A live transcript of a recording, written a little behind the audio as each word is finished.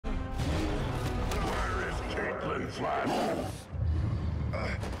Flash?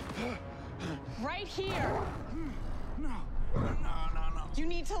 Right here. No. You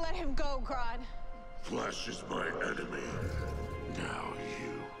need to let him go, Grodd. Flash is my enemy. Now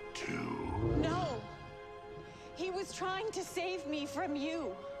you too. No. He was trying to save me from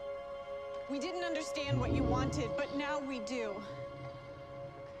you. We didn't understand what you wanted, but now we do.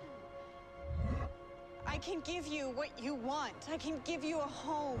 I can give you what you want. I can give you a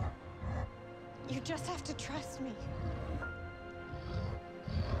home. You just have to trust me.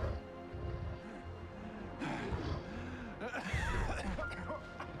 All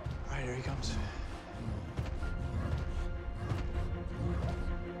right, here he comes.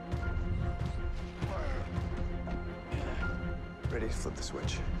 Ready to flip the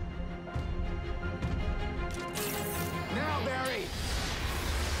switch. Now, Barry!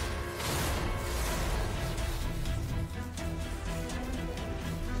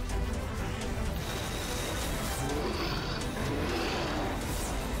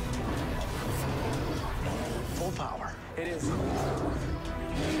 Full power. It is.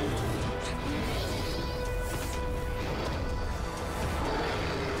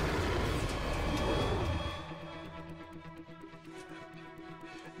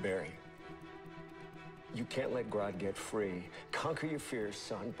 Barry, you can't let Grodd get free. Conquer your fears,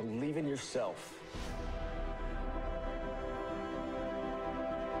 son. Believe in yourself.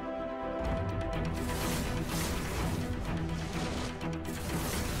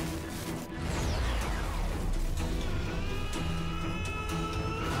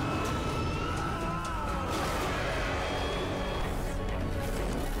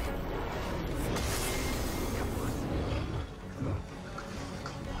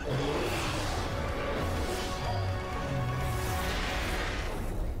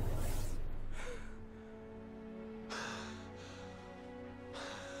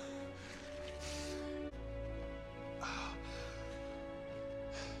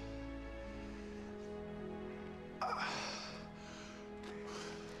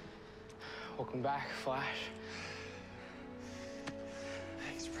 Welcome back, Flash.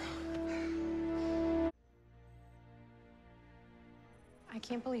 Thanks, bro. I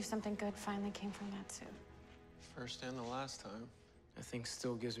can't believe something good finally came from that suit. First and the last time. That thing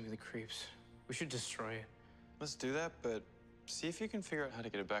still gives me the creeps. We should destroy it. Let's do that, but see if you can figure out how to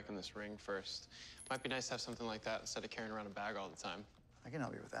get it back in this ring first. Might be nice to have something like that instead of carrying around a bag all the time. I can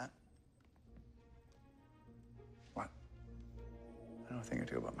help you with that. What? I know a thing or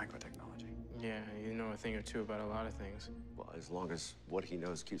two about microtechnology. Yeah, you know a thing or two about a lot of things. Well, as long as what he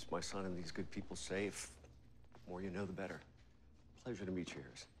knows keeps my son and these good people safe, the more you know, the better. Pleasure to meet you,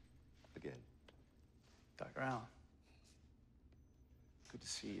 Harris. Again. Dr. Allen. Good to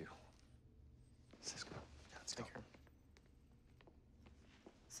see you. Cisco. Let's Take care.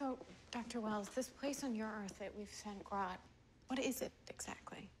 So, Dr. Wells, this place on your Earth that we've sent Grodd, what is it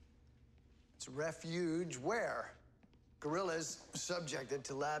exactly? It's a refuge where gorillas subjected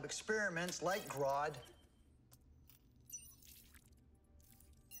to lab experiments like Grodd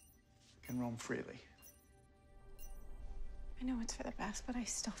Can roam freely. I know it's for the best, but I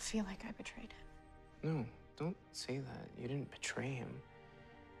still feel like I betrayed him. No, don't say that. You didn't betray him.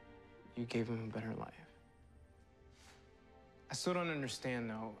 You gave him a better life. I still don't understand,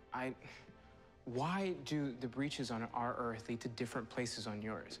 though. Why do the breaches on our Earth lead to different places on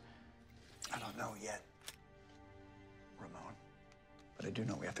yours? I don't know yet, Ramon. But I do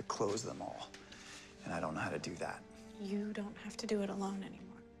know we have to close them all. And I don't know how to do that. You don't have to do it alone anymore.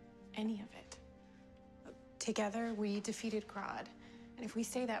 Any of it. Together, we defeated Grodd. And if we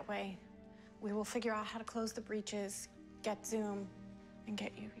stay that way, we will figure out how to close the breaches, get Zoom, and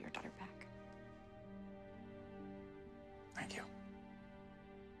get you your daughter back. Thank you.